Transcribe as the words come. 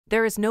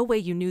There is no way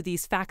you knew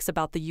these facts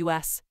about the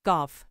US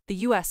Gov. The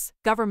US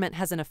government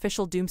has an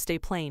official Doomsday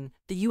Plane.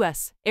 The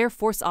US Air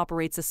Force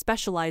operates a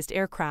specialized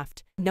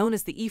aircraft known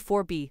as the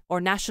E-4B,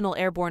 or National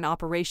Airborne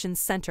Operations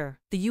Center.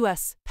 The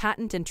U.S.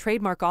 Patent and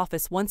Trademark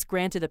Office once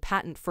granted a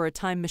patent for a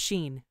time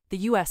machine. The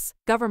U.S.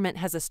 government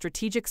has a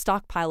strategic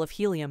stockpile of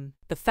helium,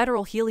 the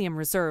Federal Helium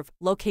Reserve,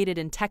 located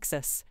in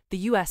Texas. The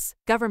U.S.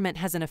 government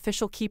has an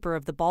official keeper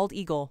of the bald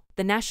eagle.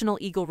 The National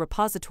Eagle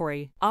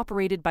Repository,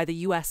 operated by the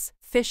U.S.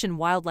 Fish and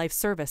Wildlife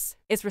Service,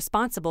 is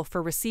responsible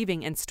for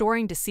receiving and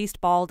storing deceased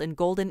bald and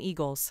golden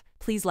eagles.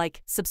 Please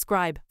like,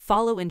 subscribe,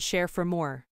 follow and share for more.